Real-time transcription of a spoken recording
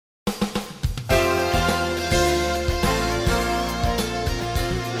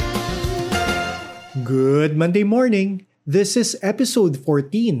Good Monday morning. This is episode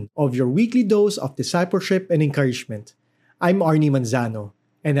 14 of your weekly dose of discipleship and encouragement. I'm Arnie Manzano,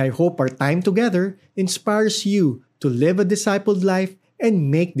 and I hope our time together inspires you to live a discipled life and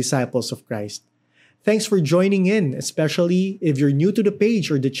make disciples of Christ. Thanks for joining in, especially if you're new to the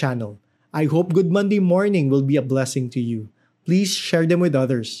page or the channel. I hope Good Monday morning will be a blessing to you. Please share them with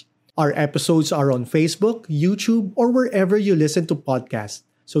others. Our episodes are on Facebook, YouTube, or wherever you listen to podcasts,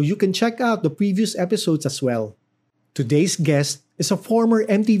 so you can check out the previous episodes as well. Today's guest is a former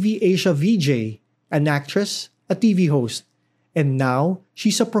MTV Asia VJ, an actress, a TV host, and now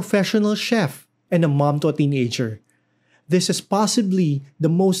she's a professional chef and a mom to a teenager. This is possibly the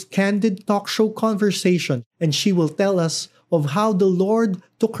most candid talk show conversation, and she will tell us of how the Lord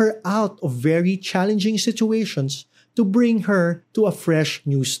took her out of very challenging situations to bring her to a fresh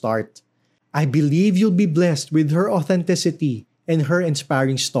new start. I believe you'll be blessed with her authenticity and her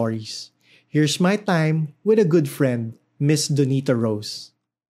inspiring stories. Here's my time with a good friend, Miss Donita Rose.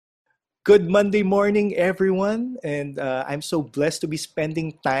 Good Monday morning, everyone, and I'm so blessed to be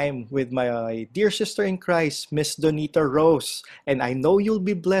spending time with my dear sister in Christ, Miss Donita Rose, and I know you'll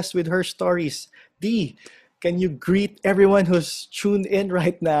be blessed with her stories. Dee, can you greet everyone who's tuned in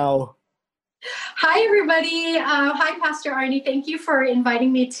right now? Hi, everybody. Hi, Pastor Arnie. Thank you for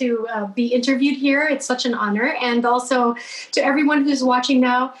inviting me to be interviewed here. It's such an honor. And also to everyone who's watching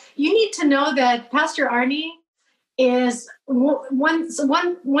now, you need to know that Pastor Arnie is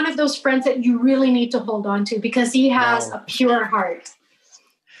one of those friends that you really need to hold on to because he has a pure heart.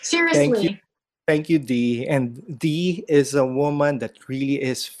 Seriously. Thank you, Dee. And Dee is a woman that really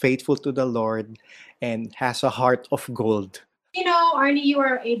is faithful to the Lord and has a heart of gold. You know, Arnie, you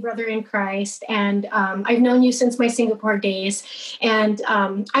are a brother in Christ, and I've known you since my Singapore days, and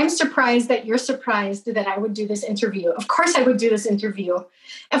I'm surprised that you're surprised that I would do this interview. Of course I would do this interview.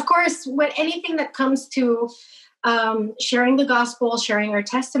 Of course, anything that comes to sharing the gospel, sharing our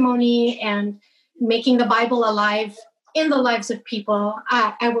testimony, and making the Bible alive in the lives of people,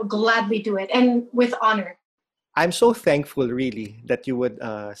 I will gladly do it, and with honor. I'm so thankful, really, that you would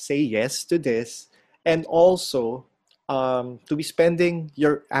say yes to this, and also to be spending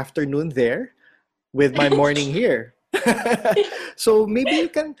your afternoon there with my morning here. So maybe you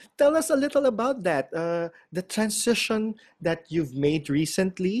can tell us a little about that, the transition that you've made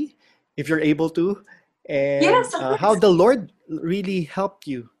recently, if you're able to, and yes, how the Lord really helped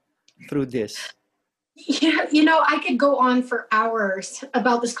you through this. Yeah, you know, I could go on for hours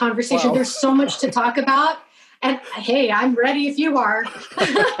about this conversation. Wow. There's so much to talk about. And hey, I'm ready if you are.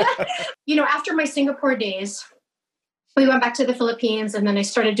 You know, after my Singapore days, we went back to the Philippines, and then I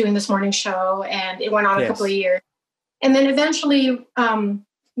started doing this morning show, and it went on a couple of years. And then eventually,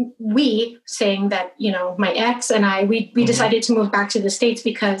 saying that, you know, my ex and I, we decided to move back to the States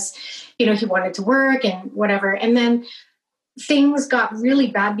because, you know, he wanted to work and whatever. And then things got really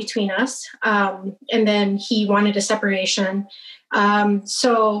bad between us. And then he wanted a separation.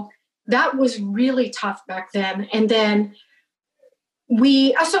 So that was really tough back then. And then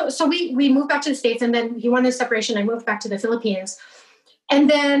we moved back to the States, and then he wanted a separation. I moved back to the Philippines. And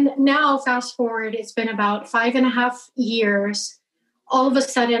then now, fast forward, it's been about 5.5 years. All of a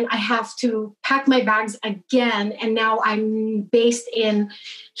sudden, I have to pack my bags again. And now I'm based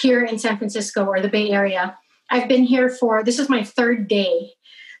here in San Francisco, or the Bay Area. I've been here this is my third day.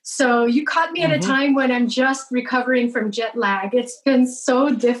 So you caught me at a time when I'm just recovering from jet lag. It's been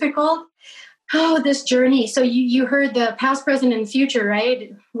so difficult. Oh, this journey. So you heard the past, present, and future,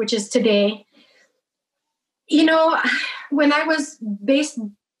 right? Which is today. You know, when I was based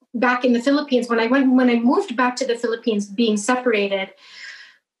back in the Philippines, when I moved back to the Philippines, being separated,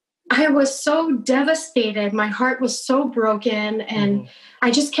 I was so devastated. My heart was so broken. And I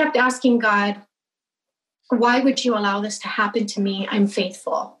just kept asking God, why would you allow this to happen to me? I'm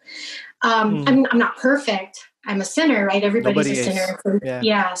faithful. I'm not perfect. I'm a sinner, right? Everybody's a sinner.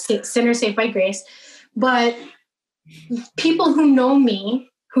 Yeah, sinner saved by grace. But people who know me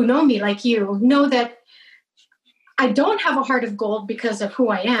like you, know that I don't have a heart of gold because of who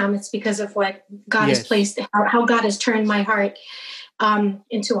I am. It's because of what God has placed, how God has turned my heart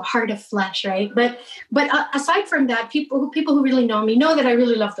into a heart of flesh, right? But aside from that, people who really know me know that I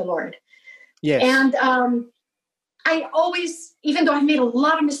really love the Lord. Yes. And I always, even though I've made a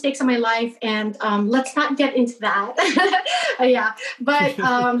lot of mistakes in my life, and let's not get into that. But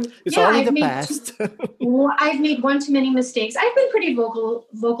it's only the past. I've made one too many mistakes. I've been pretty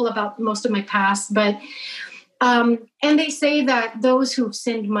vocal about most of my past, but and they say that those who've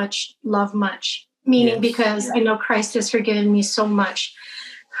sinned much love much, meaning because I know Christ has forgiven me so much.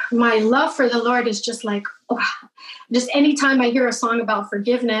 my love for the Lord is just like, oh, just anytime I hear a song about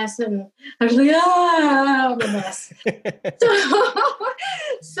forgiveness, and I'm like, I'm a mess.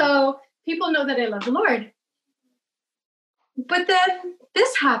 So people know that I love the Lord. But then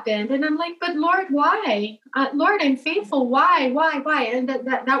this happened, and I'm like, but Lord, why? Lord, I'm faithful. Why? And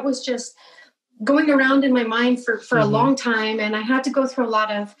that was just going around in my mind for a long time. And I had to go through a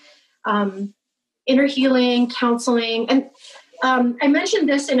lot of inner healing, counseling. And I mentioned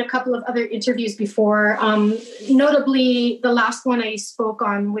this in a couple of other interviews before, notably the last one I spoke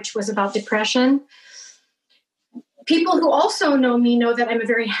on, which was about depression. People who also know me know that I'm a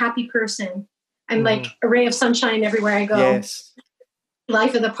very happy person. I'm like a ray of sunshine everywhere I go. Yes.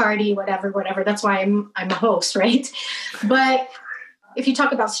 Life of the party, whatever. That's why I'm a host, right? But if you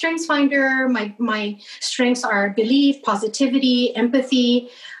talk about StrengthsFinder, my strengths are belief, positivity, empathy,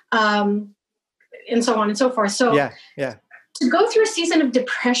 and so on and so forth. So to go through a season of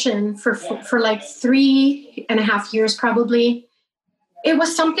depression for like 3.5 years, probably, it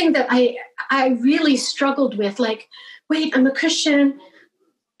was something that I really struggled with. Like, wait, I'm a Christian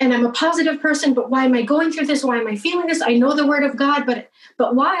and I'm a positive person, but why am I going through this? Why am I feeling this? I know the word of God, but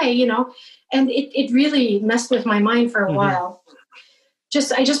why, and it really messed with my mind for a while.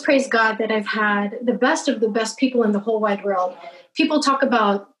 I just praise God that I've had the best of the best people in the whole wide world. People talk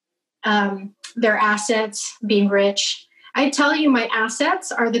about their assets, being rich. I tell you, my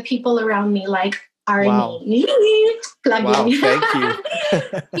assets are the people around me, like Arnie. Wow, thank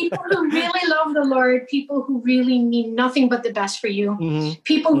you. People who really love the Lord, people who really mean nothing but the best for you,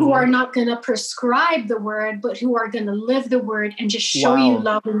 people who are not going to prescribe the word, but who are going to live the word and just show you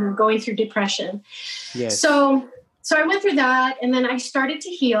love when you're going through depression. Yes. So I went through that, and then I started to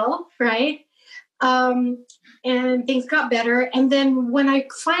heal, right? And things got better. And then when I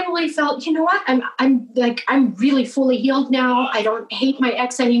finally felt, you know what, I'm really fully healed now. I don't hate my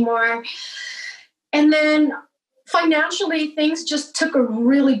ex anymore. And then financially, things just took a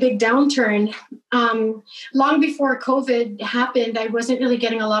really big downturn. Long before COVID happened, I wasn't really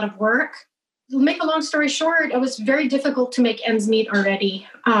getting a lot of work. To make a long story short, it was very difficult to make ends meet already,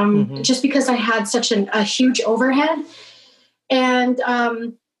 just because I had such a huge overhead. And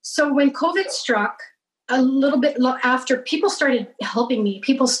so when COVID struck, a little bit after, people started helping me.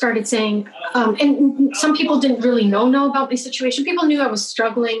 People started saying, and some people didn't really know about my situation. People knew I was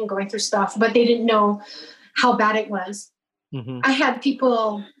struggling, going through stuff, but they didn't know how bad it was. I had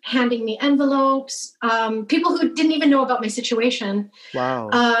people handing me envelopes, people who didn't even know about my situation.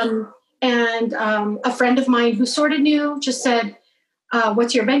 Wow. And a friend of mine who sort of knew just said,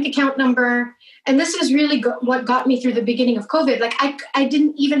 what's your bank account number? And this is really what got me through the beginning of COVID. Like I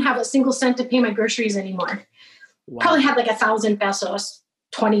didn't even have a single cent to pay my groceries anymore. Wow. Probably had like 1,000 pesos,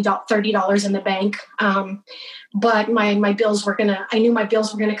 $20, $30 in the bank. But my bills were I knew my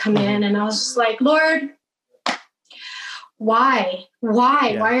bills were going to come in, and I was just like, Lord, why?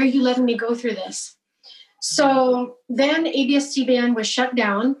 Why are you letting me go through this? So then ABS-CBN was shut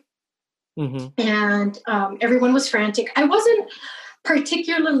down, and everyone was frantic. I wasn't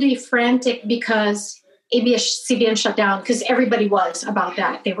particularly frantic because ABS-CBN shut down, because everybody was about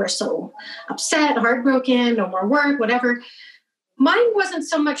that. They were so upset, heartbroken, no more work, whatever. Mine wasn't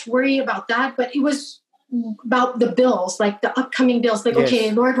so much worry about that, but it was about the bills, like the upcoming bills. Like,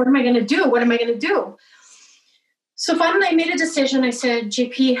 okay, Lord, what am I going to do? What am I going to do? So finally I made a decision. I said,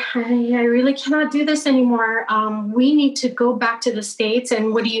 JP, I really cannot do this anymore. We need to go back to the States.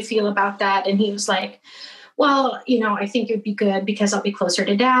 And what do you feel about that? And he was like, well, I think it would be good because I'll be closer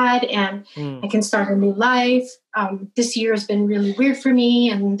to Dad, and I can start a new life. This year has been really weird for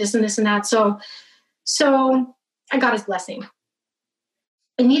me, and this and this and that. So I got his blessing.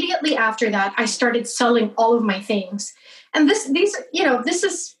 Immediately after that, I started selling all of my things. And this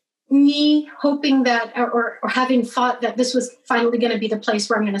is me hoping that, or having thought that this was finally going to be the place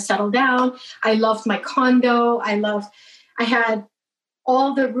where I'm going to settle down. I loved my condo. I had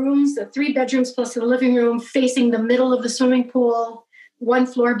all the rooms, the 3 bedrooms plus the living room, facing the middle of the swimming pool, 1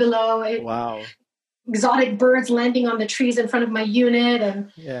 floor below. Wow. Exotic birds landing on the trees in front of my unit.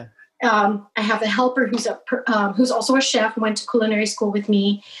 And I have a helper who's also a chef, went to culinary school with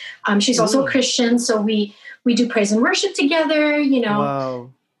me. She's also a Christian. So we do praise and worship together,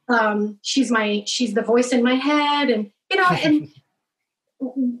 Wow. She's the voice in my head. And, and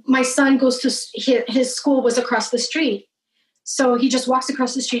my son goes to his school was across the street. So he just walks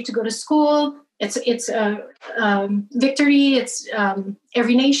across the street to go to school. It's Victory. It's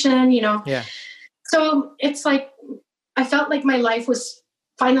Every Nation, Yeah. So it's like, I felt like my life was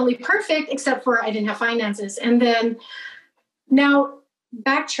finally perfect, except for I didn't have finances. And then now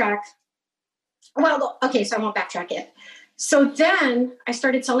backtrack. Well, okay, so I won't backtrack it. So then I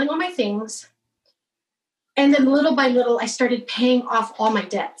started selling all my things. And then little by little, I started paying off all my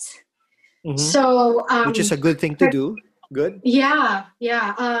debts. So, which is a good thing to do. Good. Yeah.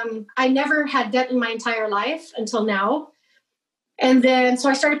 I never had debt in my entire life until now. And then, so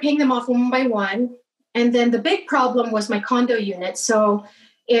I started paying them off one by one. And then the big problem was my condo unit. So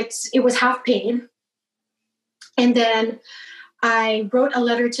it was half paid. And then I wrote a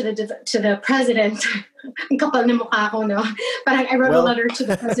letter to the president. Kapal na mukha ako, no? But I wrote a letter to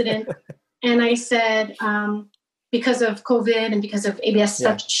the president, and I said, because of COVID and because of ABS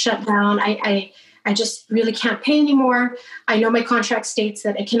shutdown, I just really can't pay anymore. I know my contract states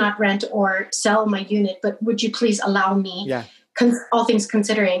that I cannot rent or sell my unit, but would you please allow me? Yeah. All things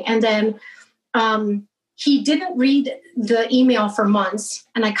considering. And then he didn't read the email for months,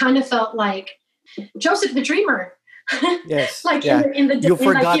 and I kind of felt like Joseph the Dreamer. Yes. Like in the you've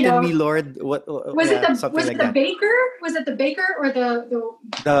forgotten me, Lord. What was it? The baker? Was it the baker or the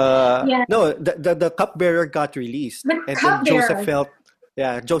No, the cupbearer got released, and then Joseph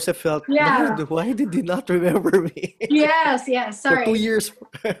felt. Lord, why did you not remember me? Yes. Sorry. For 2 years.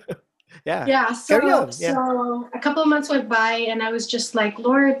 Yeah. So a couple of months went by, and I was just like,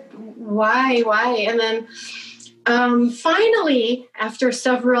 Lord, why? And then finally, after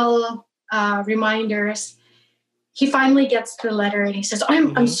several reminders, he finally gets the letter, and he says,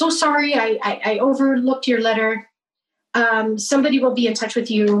 I'm so sorry. I overlooked your letter. Somebody will be in touch with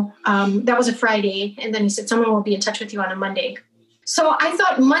you. That was a Friday. And then he said, someone will be in touch with you on a Monday. So I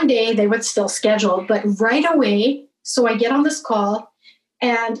thought Monday they would still schedule, but right away. So I get on this call,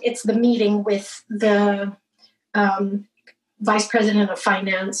 and it's the meeting with the vice president of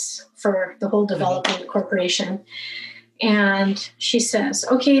finance for the whole development corporation. And she says,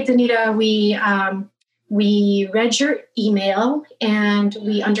 okay, Danita, we read your email and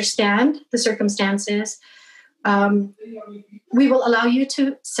we understand the circumstances. We will allow you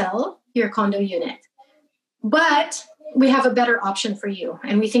to sell your condo unit, but we have a better option for you,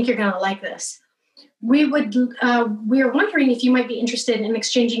 and we think you're going to like this. We're wondering if you might be interested in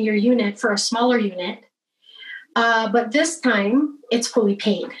exchanging your unit for a smaller unit, but this time it's fully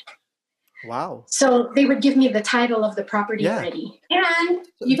paid. Wow. So they would give me the title of the property already, and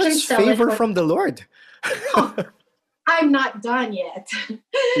you can sell favor it from the Lord. I'm not done yet.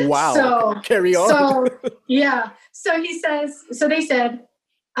 Wow. So carry on. So they said,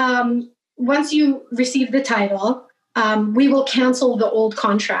 once you receive the title, we will cancel the old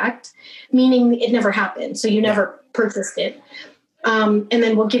contract, meaning it never happened. So you never purchased it. And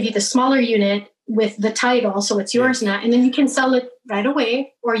then we'll give you the smaller unit with the title. So it's yours now. And then you can sell it right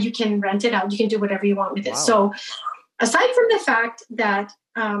away, or you can rent it out. You can do whatever you want with it. So aside from the fact that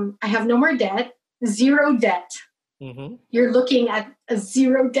I have no more debt, zero debt. Mm-hmm. You're looking at a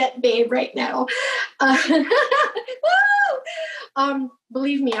zero debt babe right now.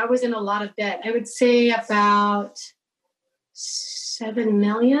 Believe me, I was in a lot of debt. I would say about 7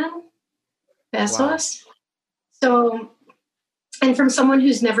 million pesos. Wow. So, and from someone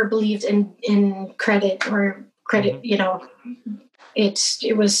who's never believed in credit,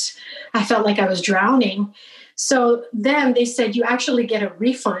 it was, I felt like I was drowning. So then they said, you actually get a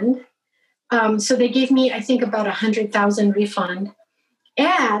refund. So they gave me, I think, about 100,000 refund.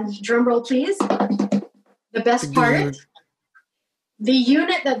 And drum roll, please. The best part, the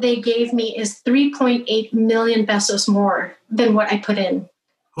unit that they gave me is 3.8 million pesos more than what I put in.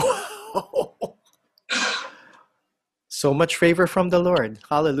 So much favor from the Lord.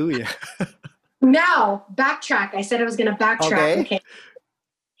 Hallelujah. Now, backtrack. I said I was going to backtrack. Okay.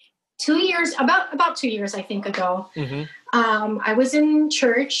 2 years, about 2 years, I think, ago, I was in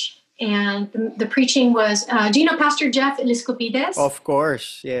church. And the preaching was, do you know Pastor Jeff Eliscopides? Of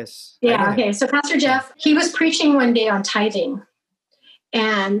course, yes. Yeah, okay. So Pastor Jeff, he was preaching one day on tithing.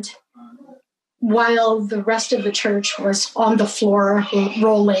 And while the rest of the church was on the floor,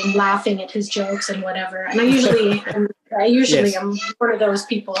 rolling, laughing at his jokes and whatever. And I usually am one of those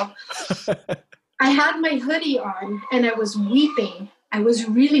people. I had my hoodie on and I was weeping. I was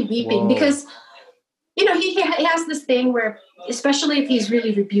really weeping because, you know, he has this thing where, especially if he's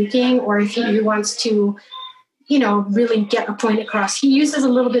really rebuking or if he wants to, you know, really get a point across, he uses a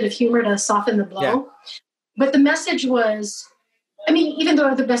little bit of humor to soften the blow. Yeah. But the message was, I mean, even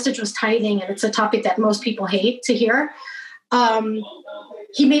though the message was tithing and it's a topic that most people hate to hear,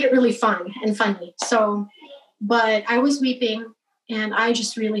 he made it really fun and funny. So, but I was weeping and I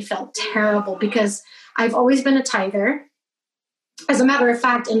just really felt terrible because I've always been a tither. As a matter of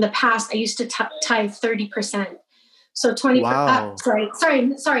fact, in the past, I used to tithe 30%. So 20%. Wow. Sorry.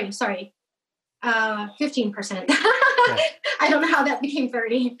 15%. Yeah. I don't know how that became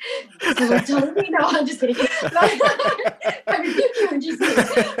 30. So we're totally, no, I'm just kidding. I rebuke you in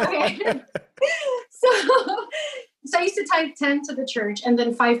Jesus' name. Okay. So I used to tithe 10 to the church, and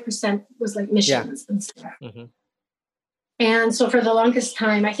then 5% was like missions and stuff. Mm-hmm. And so for the longest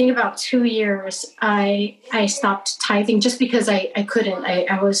time, I think about 2 years, I stopped tithing just because I couldn't.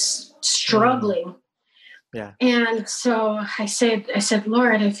 I was struggling. Yeah. And so I said,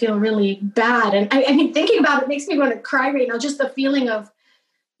 Lord, I feel really bad. And I mean, thinking about it makes me want to cry right now. Just the feeling of,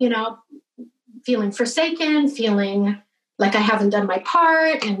 feeling forsaken, feeling like I haven't done my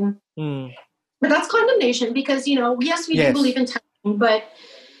part. And but that's condemnation because, yes, we do believe in tithing,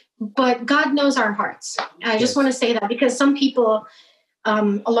 but God knows our hearts. I just want to say that because some people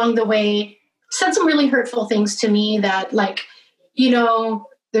along the way said some really hurtful things to me that, like,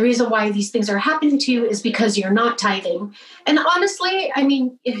 the reason why these things are happening to you is because you're not tithing. And honestly, I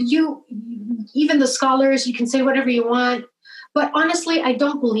mean, if even the scholars, you can say whatever you want, but honestly, I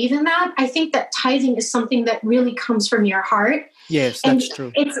don't believe in that. I think that tithing is something that really comes from your heart. Yes, that's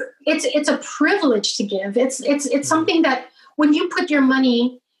true. It's a privilege to give. It's something that when you put your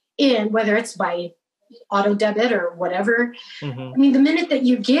money in, whether it's by auto debit or whatever, I mean, the minute that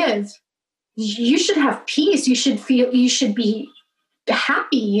you give, you should have peace. You should be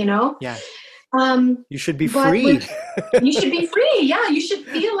happy, Yeah. You should be free. You should be free. Yeah. You should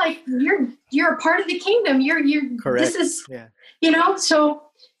feel like you're a part of the kingdom. You're correct. This is,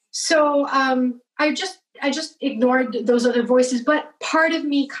 so I just ignored those other voices, but part of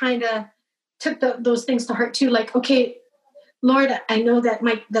me kind of took those things to heart too. Like, okay, Lord, I know that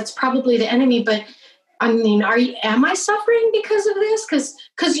that's probably the enemy, but I mean, am I suffering because of this? Because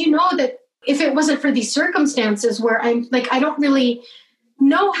that if it wasn't for these circumstances where I'm like, I don't really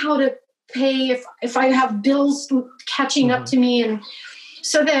know how to pay if I have bills catching up to me. And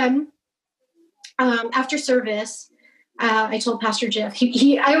so then after service, I told Pastor Jeff,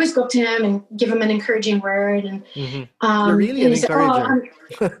 I always go up to him and give him an encouraging word. And you're really an encourager.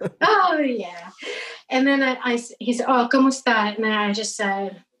 Oh yeah. And then he said, "Oh, ¿cómo está?" And I just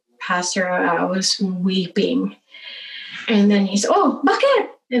said, "Pastor, I was weeping." And then he said, "Oh, bakit?"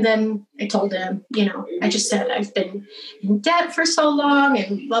 And then I told him, I just said, I've been in debt for so long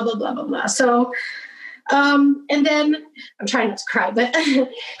and blah, blah, blah, blah, blah. So, and then I'm trying not to cry, but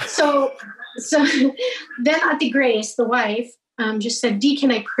so then Ate Grace, the wife, just said, "Dee,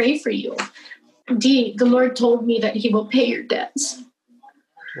 can I pray for you? Dee, the Lord told me that he will pay your debts."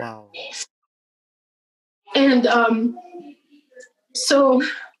 Wow. And so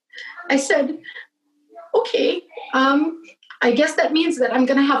I said, "Okay, I guess that means that I'm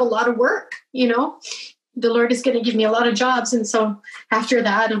going to have a lot of work, the Lord is going to give me a lot of jobs." And so after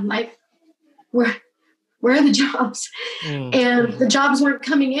that, I'm like, where are the jobs? And the jobs weren't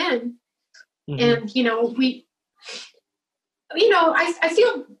coming in. And, I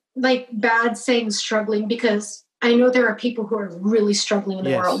feel like bad saying struggling because I know there are people who are really struggling in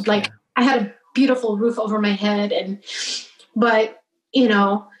the world. Like I had a beautiful roof over my head but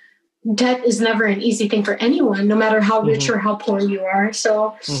debt is never an easy thing for anyone, no matter how rich or how poor you are.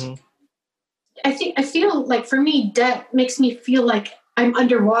 So I feel like for me, debt makes me feel like I'm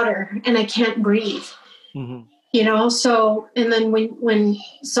underwater and I can't breathe, so, and then when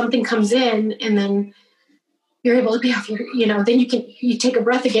something comes in and then you're able to pay off then you take a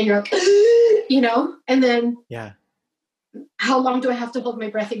breath again, you're like, and then how long do I have to hold my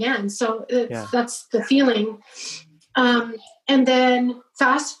breath again? So that's the feeling. And then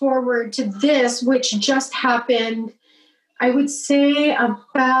fast forward to this, which just happened, I would say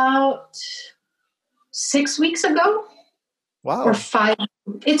about 6 weeks ago. Wow. Or 5.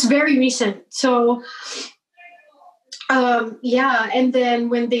 It's very recent. So, and then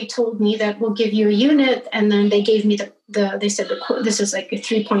when they told me that we'll give you a unit, and then they gave me they said, this is like a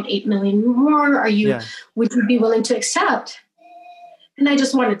 3.8 million more. Would you be willing to accept? And I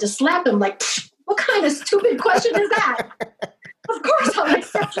just wanted to slap him like, what kind of stupid question is that? Of course I'll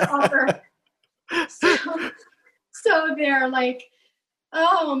accept your offer. So they're like,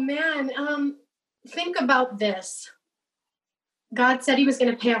 oh man, think about this. God said he was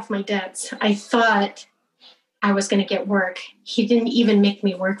going to pay off my debts. I thought I was going to get work. He didn't even make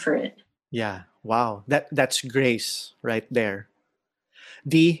me work for it. Yeah. Wow. That's grace right there.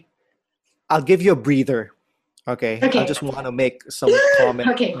 Dee, I'll give you a breather. Okay. I just want to make some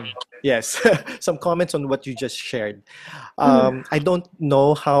comments. Okay. Yes. Some comments on what you just shared. I don't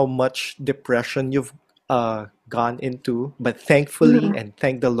know how much depression you've gone into, but thankfully and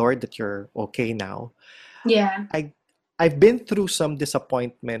thank the Lord that you're okay now. Yeah. I've been through some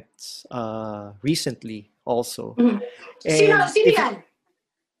disappointments recently also. Sino yan?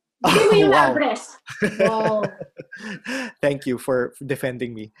 Hindi mo yung Wow. address. Wow. Thank you for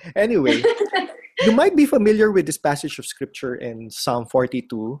defending me. Anyway, you might be familiar with this passage of scripture in Psalm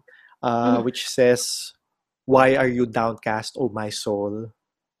 42, Mm. which says, "Why are you downcast, O my soul?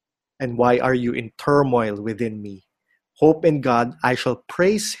 And why are you in turmoil within me? Hope in God, I shall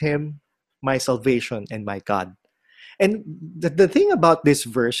praise him, my salvation and my God." And the thing about this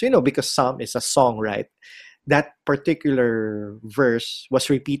verse, because Psalm is a song, right? That particular verse was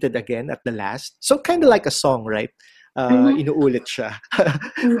repeated again at the last. So kind of like a song, right? Mhm. Inuulit siya.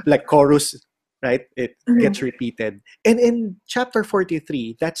 Mm. Like chorus, right? It gets Mhm. repeated. And in chapter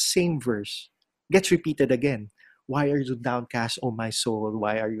 43, that same verse gets repeated again. Why are you downcast, O my soul?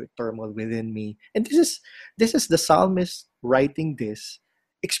 Why are you in turmoil within me? And this is the psalmist writing this,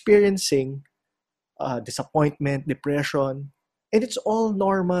 experiencing disappointment, depression, and it's all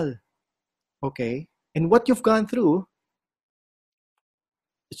normal. Okay? And what you've gone through,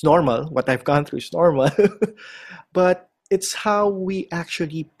 it's normal. What I've gone through is normal. But it's how we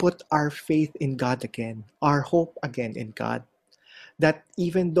actually put our faith in God again, our hope again in God. That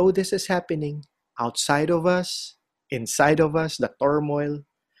even though this is happening outside of us, inside of us, the turmoil,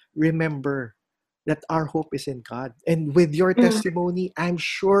 remember that our hope is in God. And with your Mm. testimony, I'm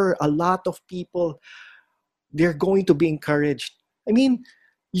sure a lot of people, they're going to be encouraged. I mean,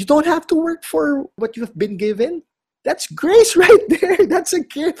 you don't have to work for what you've been given. That's grace right there. That's a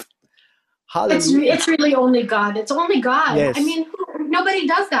gift. Hallelujah. It's really only God. It's only God. I Yes. mean, nobody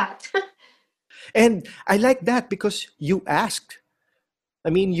does that. And I like that because you asked. I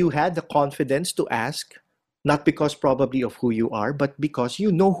mean, you had the confidence to ask, not because probably of who you are, but because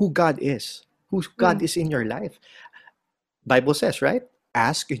you know who God is, who God Mm. is in your life. Bible says, right?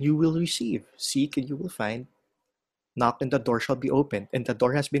 Ask and you will receive. Seek and you will find. Knock and the door shall be opened. And the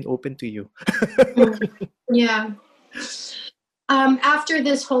door has been opened to you. Mm. Yeah. After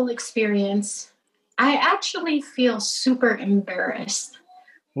this whole experience, I actually feel super embarrassed.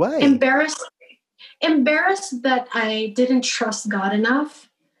 Why? Embarrassed, embarrassed that I didn't trust God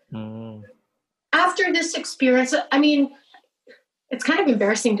enough. Mm, After this experience, I mean, it's kind of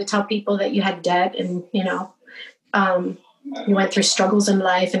embarrassing to tell people that you had debt and, you went through struggles in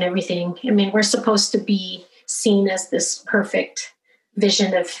life and everything. I mean, we're supposed to be seen as this perfect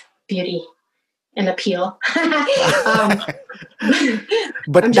vision of beauty and appeal. um,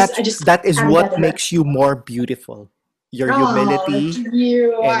 but I just that is haven't what gotten there. makes you more beautiful. Your Oh, humility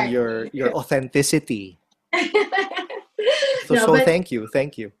you and are. your authenticity. So No, so but thank you.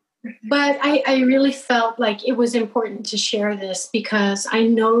 Thank you. I really felt like it was important to share this because I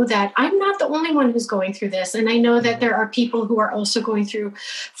know that I'm not the only one who's going through this. And I know that Mhm. there are people who are also going through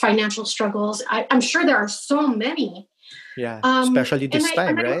financial struggles. I'm sure there are so many. Yeah, especially And this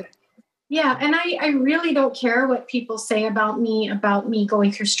time, right? yeah, and I really don't care what people say about me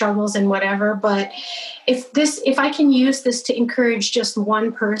going through struggles and whatever. But if I can use this to encourage just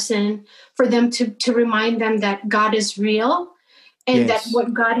one person for them to remind them that God is real and that Yes.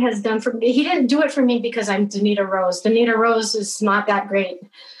 what God has done for me, He didn't do it for me because I'm Danita Rose. Danita Rose is not that great,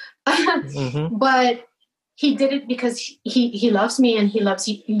 Mm-hmm. but He did it because He loves me and He loves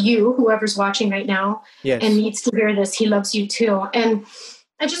you, whoever's watching right now, and Yes. needs to hear this. He loves you too, and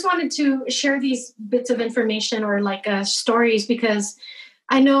I just wanted to share these bits of information or like stories because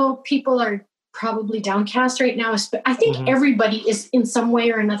I know people are probably downcast right now. I think Mm-hmm. everybody is in some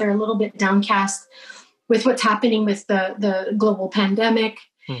way or another a little bit downcast with what's happening with the global pandemic,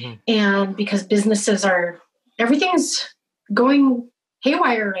 Mm-hmm. and because everything's going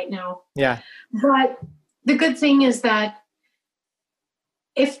haywire right now. Yeah. But the good thing is that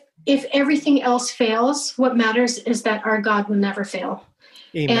if everything else fails, what matters is that our God will never fail.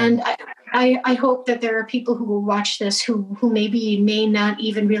 And Amen. I hope that there are people who will watch this who maybe may not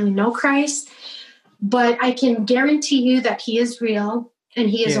even really know Christ, but I can guarantee you that He is real and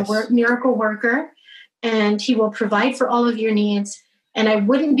He is a Yes. miracle worker, and He will provide for all of your needs. And I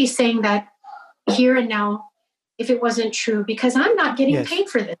wouldn't be saying that here and now if it wasn't true, because I'm not getting Yes. paid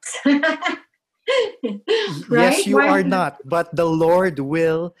for this. Yes, Right? you Why? are not, but the Lord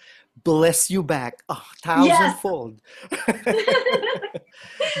will bless you back a Yes. thousandfold.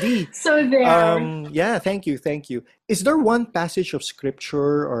 D, So there. yeah, thank you, thank you. Is there one passage of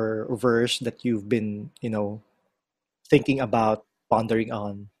scripture or verse that you've been, thinking about, pondering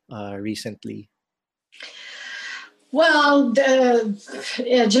on recently? Well,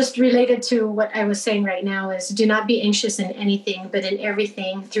 just related to what I was saying right now is do not be anxious in anything, but in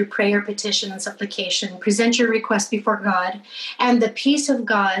everything, through prayer, petition, and supplication, present your request before God, and the peace of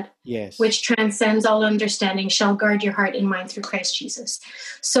God, Yes. which transcends all understanding, shall guard your heart and mind through Christ Jesus.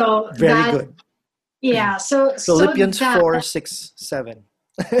 So Very that, good. yeah, so Philippians that 4, 6, 7.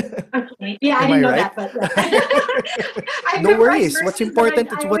 Okay. Yeah, I Am didn't I know right? that, but yeah. I've No memorized worries. What's verses, but important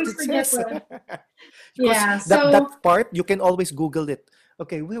is I what always it forget says. the. Because Yeah. that So part you can always Google it.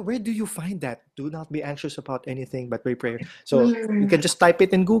 Okay, where do you find that? Do not be anxious about anything but pray prayer. So you mm, can just type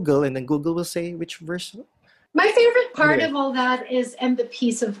it in Google and then Google will say which verse. my favorite part Anyway. of all that is and the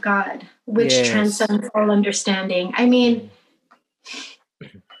peace of God, which Yes. transcends all understanding. I mean,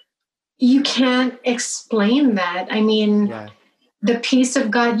 Mhm. you can't explain that. I mean, Yeah. the peace of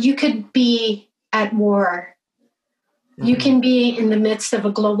God. You could be at war. You Mm-mm. can be in the midst of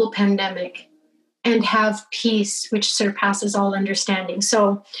a global pandemic and have peace which surpasses all understanding.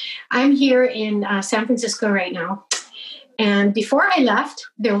 So I'm here in San Francisco right now. And before I left,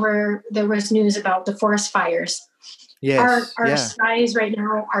 there was news about the forest fires. Our Yes. our Yeah. skies right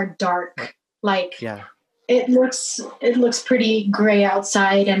now are Like, dark. Like yeah. it looks pretty gray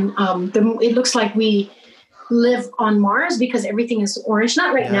outside, and it looks like we live on Mars because everything is orange.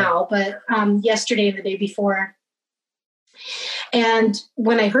 Not right Yeah. now, but yesterday and the day before. And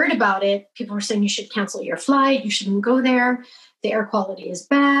when I heard about it, people were saying you should cancel your flight. You shouldn't go there. The air quality is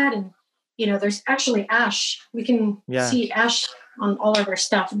bad, and there's actually ash. We can Yeah. see ash on all of our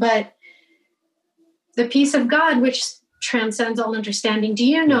stuff. But the peace of God, which transcends all understanding. Do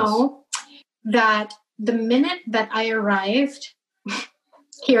you Yes. know that the minute that I arrived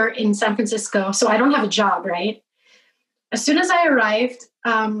here in San Francisco, so I don't have a job, right? As soon as I arrived,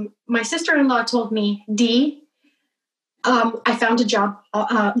 my sister-in-law told me, Dee, I found a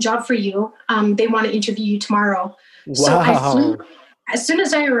job for you. They want to interview you tomorrow. So I flew Wow. as soon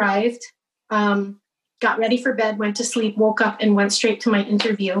as I arrived. Got ready for bed, went to sleep, woke up, and went straight to my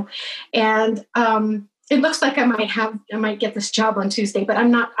interview. And it looks like I might get this job on Tuesday, but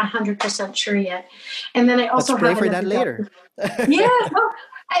I'm not 100% sure yet. And then I Let's also pray have for that another job. later. Yeah, well,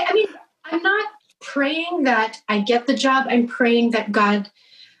 I mean, I'm not praying that I get the job. I'm praying that God.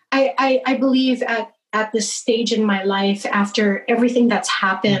 I believe at this stage in my life, after everything that's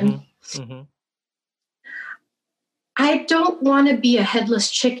happened, Mm-hmm. Mm-hmm. I don't want to be a headless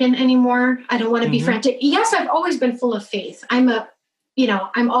chicken anymore. I don't want to be Mm-hmm. frantic. Yes, I've always been full of faith. I'm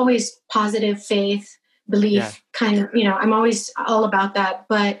always positive faith, Yeah. belief, kind of, I'm always all about that.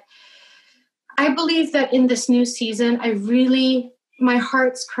 But I believe that in this new season, my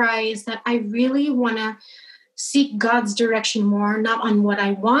heart's cry is that I really want to seek God's direction more, not on what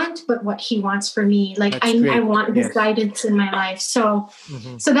I want, but what He wants for me. Like That's I great. want His Yes. guidance in my life. So,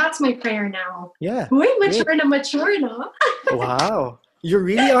 Mm-hmm. so that's my prayer now. Yeah. Wait, Great. mature no? Wow. You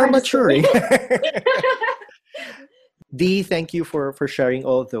really are I'm just maturing. kidding. Dee, thank you for sharing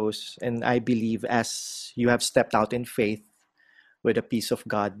all those. And I believe as you have stepped out in faith with the peace of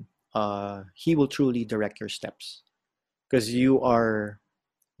God, He will truly direct your steps because you are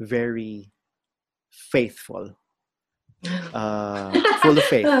very faithful, full of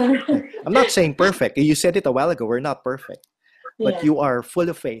faith. I'm not saying perfect. You said it a while ago. We're not perfect, but Yeah. you are full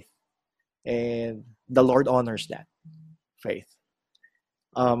of faith, and the Lord honors that faith.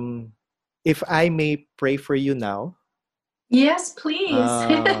 Um, if I may pray for you now, Yes, please.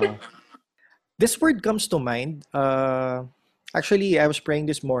 uh, this word comes to mind. Actually, I was praying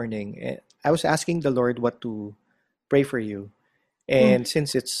this morning. I was asking the Lord what to pray for you. And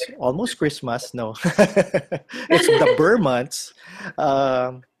since it's almost Christmas, no, it's the Burr months.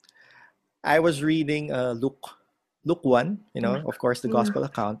 Um, I was reading Luke 1, of course, the gospel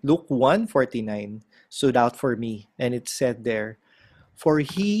account. Luke 1:49 stood out for me. And it said there, For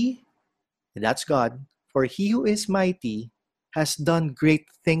he, that's God, for he who is mighty has done great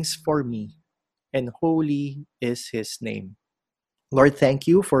things for me, and holy is his name. Lord, thank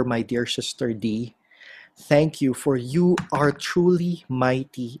you for my dear sister D. Thank you for you are truly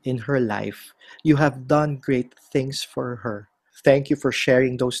mighty in her life. You have done great things for her. Thank you for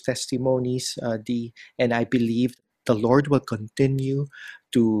sharing those testimonies, Dee. And I believe the Lord will continue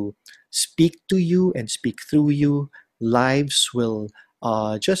to speak to you and speak through you. Lives will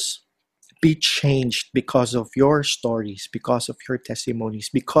just be changed because of your stories, because of your testimonies,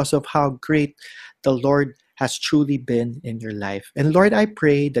 because of how great the Lord has truly been in your life. And Lord, I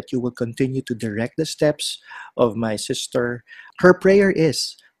pray that you will continue to direct the steps of my sister. Her prayer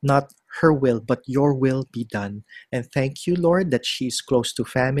is not her will, but your will be done. And thank you, Lord, that she's close to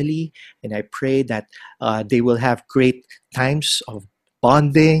family. And I pray that they will have great times of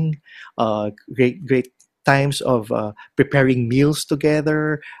bonding, great times of preparing meals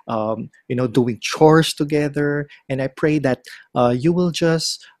together, doing chores together. And I pray that you will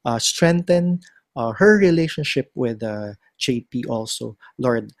just strengthen her relationship with JP also,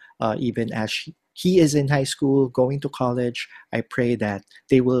 Lord, even as he is in high school, going to college. I pray that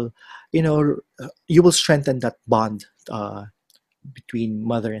they will, you will strengthen that bond between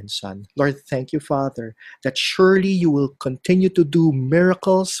mother and son. Lord, thank you, Father, that surely you will continue to do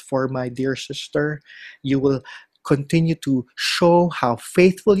miracles for my dear sister. You will continue to show how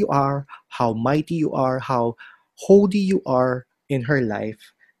faithful you are, how mighty you are, how holy you are in her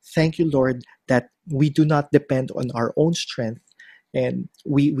life. Thank you, Lord, that we do not depend on our own strength. And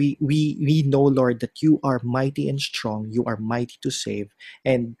we know, Lord, that you are mighty and strong. You are mighty to save.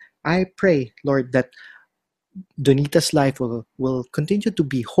 And I pray, Lord, that Donita's life will continue to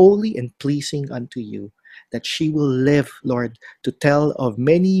be holy and pleasing unto you, that she will live, Lord, to tell of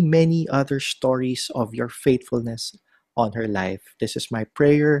many, many other stories of your faithfulness on her life. This is my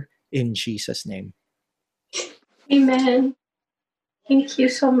prayer in Jesus' name. Amen. Thank you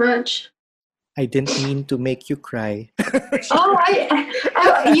so much. I didn't mean to make you cry. Oh,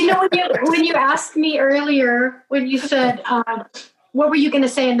 when you asked me earlier, when you said, what were you going to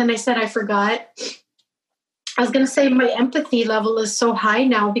say? And then I said, I forgot. I was going to say my empathy level is so high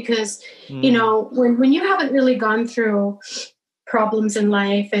now because, when you haven't really gone through problems in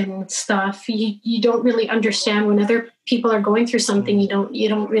life and stuff, you don't really understand when other people are going through something. You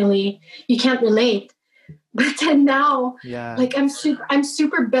can't relate. But then now, like I'm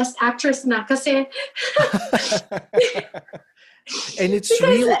super best actress na kasi. And it's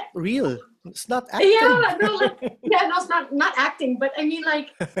real. It's not acting. It's not acting. But I mean,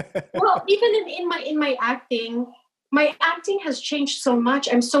 like, well, even in my acting has changed so much.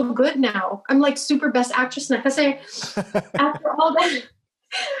 I'm so good now. I'm like super best actress na kasi after all that.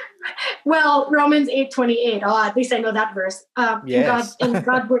 Well, Romans 8:28. Oh, at least I know that verse. Yes.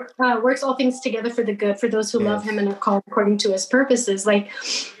 God works all things together for the good for those who love Him and are called according to His purposes. Like,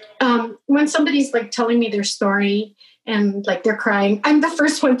 when somebody's like telling me their story and like they're crying, I'm the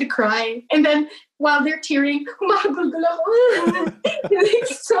first one to cry. And then while they're tearing,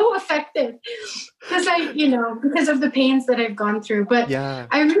 it's so effective because of the pains that I've gone through. But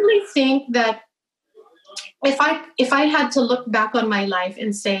I really think that if I had to look back on my life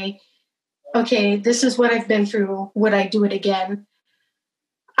and say, okay, this is what I've been through, would I do it again?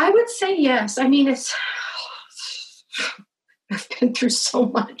 I would say yes. I mean, I've been through so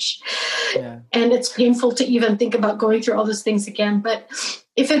much, and it's painful to even think about going through all those things again. But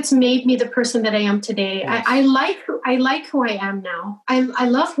if it's made me the person that I am today, I like who I am now. I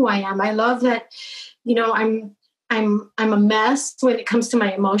love who I am. I love that, I'm a mess when it comes to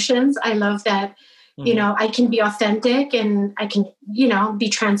my emotions. I love that. I can be authentic and I can, be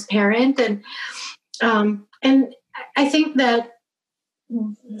transparent. And I think that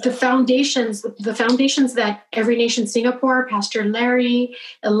the foundations that Every Nation Singapore, Pastor Larry,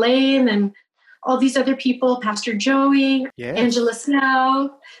 Elaine, and all these other people, Pastor Joey, Angela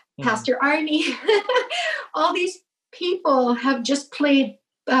Snell, Pastor Arnie, all these people have just planted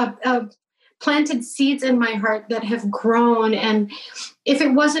seeds in my heart that have grown. And if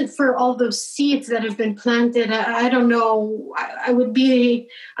it wasn't for all those seeds that have been planted, I don't know, I would be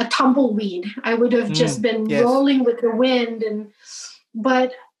a tumbleweed. I would have just been rolling with the wind.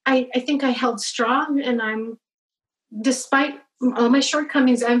 But I think I held strong, and despite all my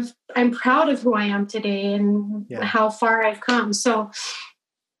shortcomings, I'm proud of who I am today and how far I've come. So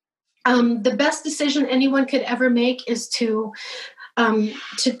the best decision anyone could ever make is to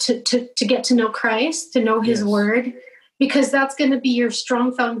get to know Christ, to know His Word, because that's going to be your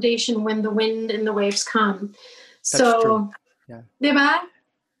strong foundation when the wind and the waves come. That's true. Diba?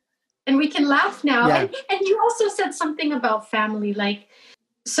 And we can laugh now. And you also said something about family, like,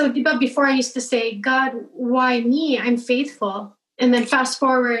 so diba, before I used to say, God, why me? I'm faithful. And then fast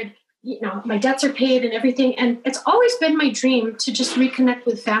forward, my debts are paid and everything. And it's always been my dream to just reconnect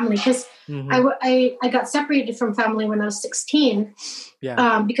with family, because I got separated from family when I was 16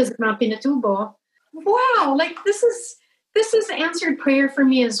 because of Mount Pinatubo. Wow, like this is answered prayer for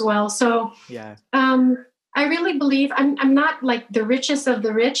me as well. So I really believe I'm not like the richest of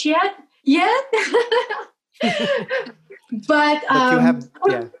the rich yet. But you have,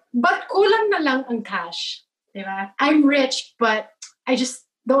 but kulang na lang ang cash. Diba? I'm rich, but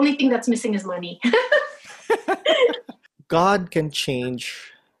the only thing that's missing is money. God can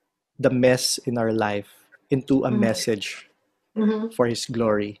change the mess in our life into a message for His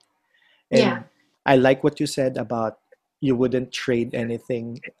glory. And I like what you said about you wouldn't trade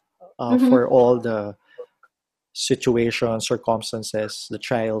anything for all the situations, circumstances, the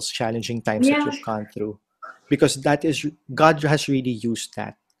trials, challenging times that you've gone through. Because God has really used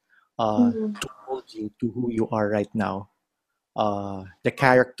that to mold you to who you are right now. The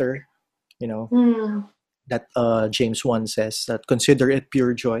character, that James 1 says, that consider it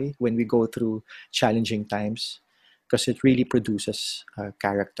pure joy when we go through challenging times, because it really produces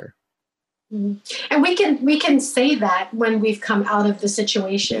character. And we can say that when we've come out of the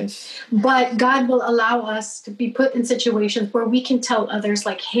situation, but God will allow us to be put in situations where we can tell others,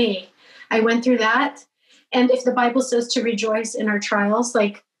 like, hey, I went through that. And if the Bible says to rejoice in our trials,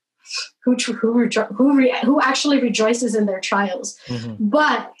 like who actually rejoices in their trials?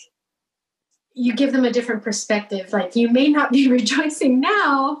 But you give them a different perspective. Like, you may not be rejoicing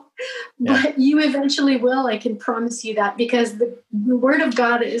now, but you eventually will. I can promise you that, because the word of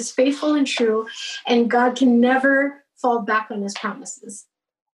God is faithful and true, and God can never fall back on his promises.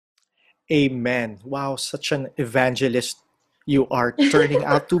 Amen. Wow, such an evangelist you are turning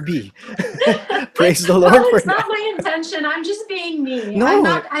out to be. Praise the Lord for it's that. Not my intention. I'm just being me. No.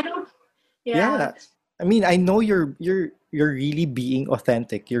 I don't. Yeah. I mean, I know you're really being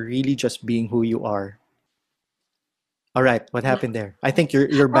authentic. You're really just being who you are. All right, what happened there? I think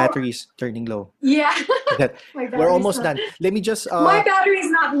your battery's turning low. Yeah. We're almost done. Let me just my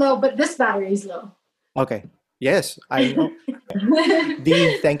battery's not low, but this battery's low. Okay. Yes, I know.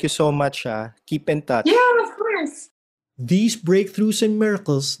 Dee, thank you so much. Keep in touch. Yeah, of course. These breakthroughs and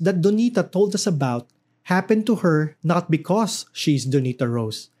miracles that Donita told us about happened to her not because she's Donita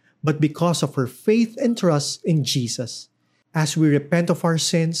Rose, but because of her faith and trust in Jesus. As we repent of our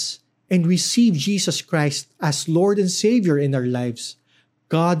sins and receive Jesus Christ as Lord and Savior in our lives,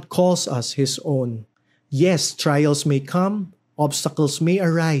 God calls us His own. Yes, trials may come, obstacles may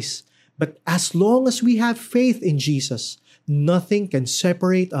arise, but as long as we have faith in Jesus, nothing can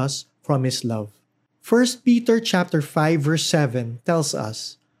separate us from His love. 1 Peter chapter 5 verse 7 tells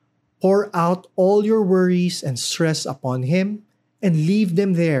us, "Pour out all your worries and stress upon Him and leave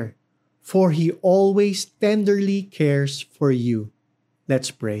them there, for He always tenderly cares for you."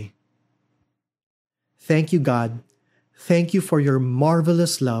 Let's pray. Thank you, God. Thank you for your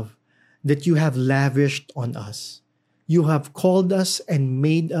marvelous love that you have lavished on us. You have called us and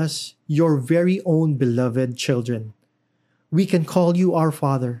made us your very own beloved children. We can call you our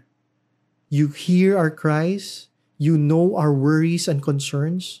Father. You hear our cries, you know our worries and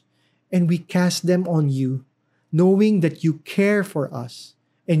concerns, and we cast them on you, knowing that you care for us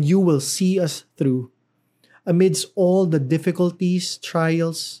and you will see us through. Amidst all the difficulties,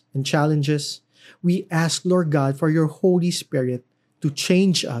 trials, and challenges, we ask, Lord God, for your Holy Spirit to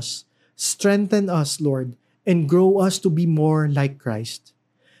change us, strengthen us, Lord, and grow us to be more like Christ.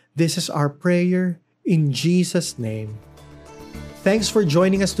 This is our prayer in Jesus' name. Thanks for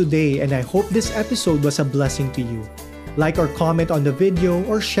joining us today, and I hope this episode was a blessing to you. Like or comment on the video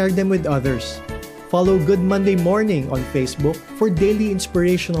or share them with others. Follow Good Monday Morning on Facebook for daily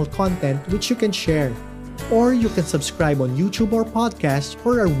inspirational content which you can share. Or you can subscribe on YouTube or podcast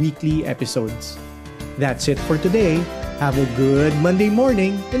for our weekly episodes. That's it for today. Have a good Monday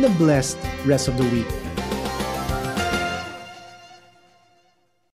morning and a blessed rest of the week.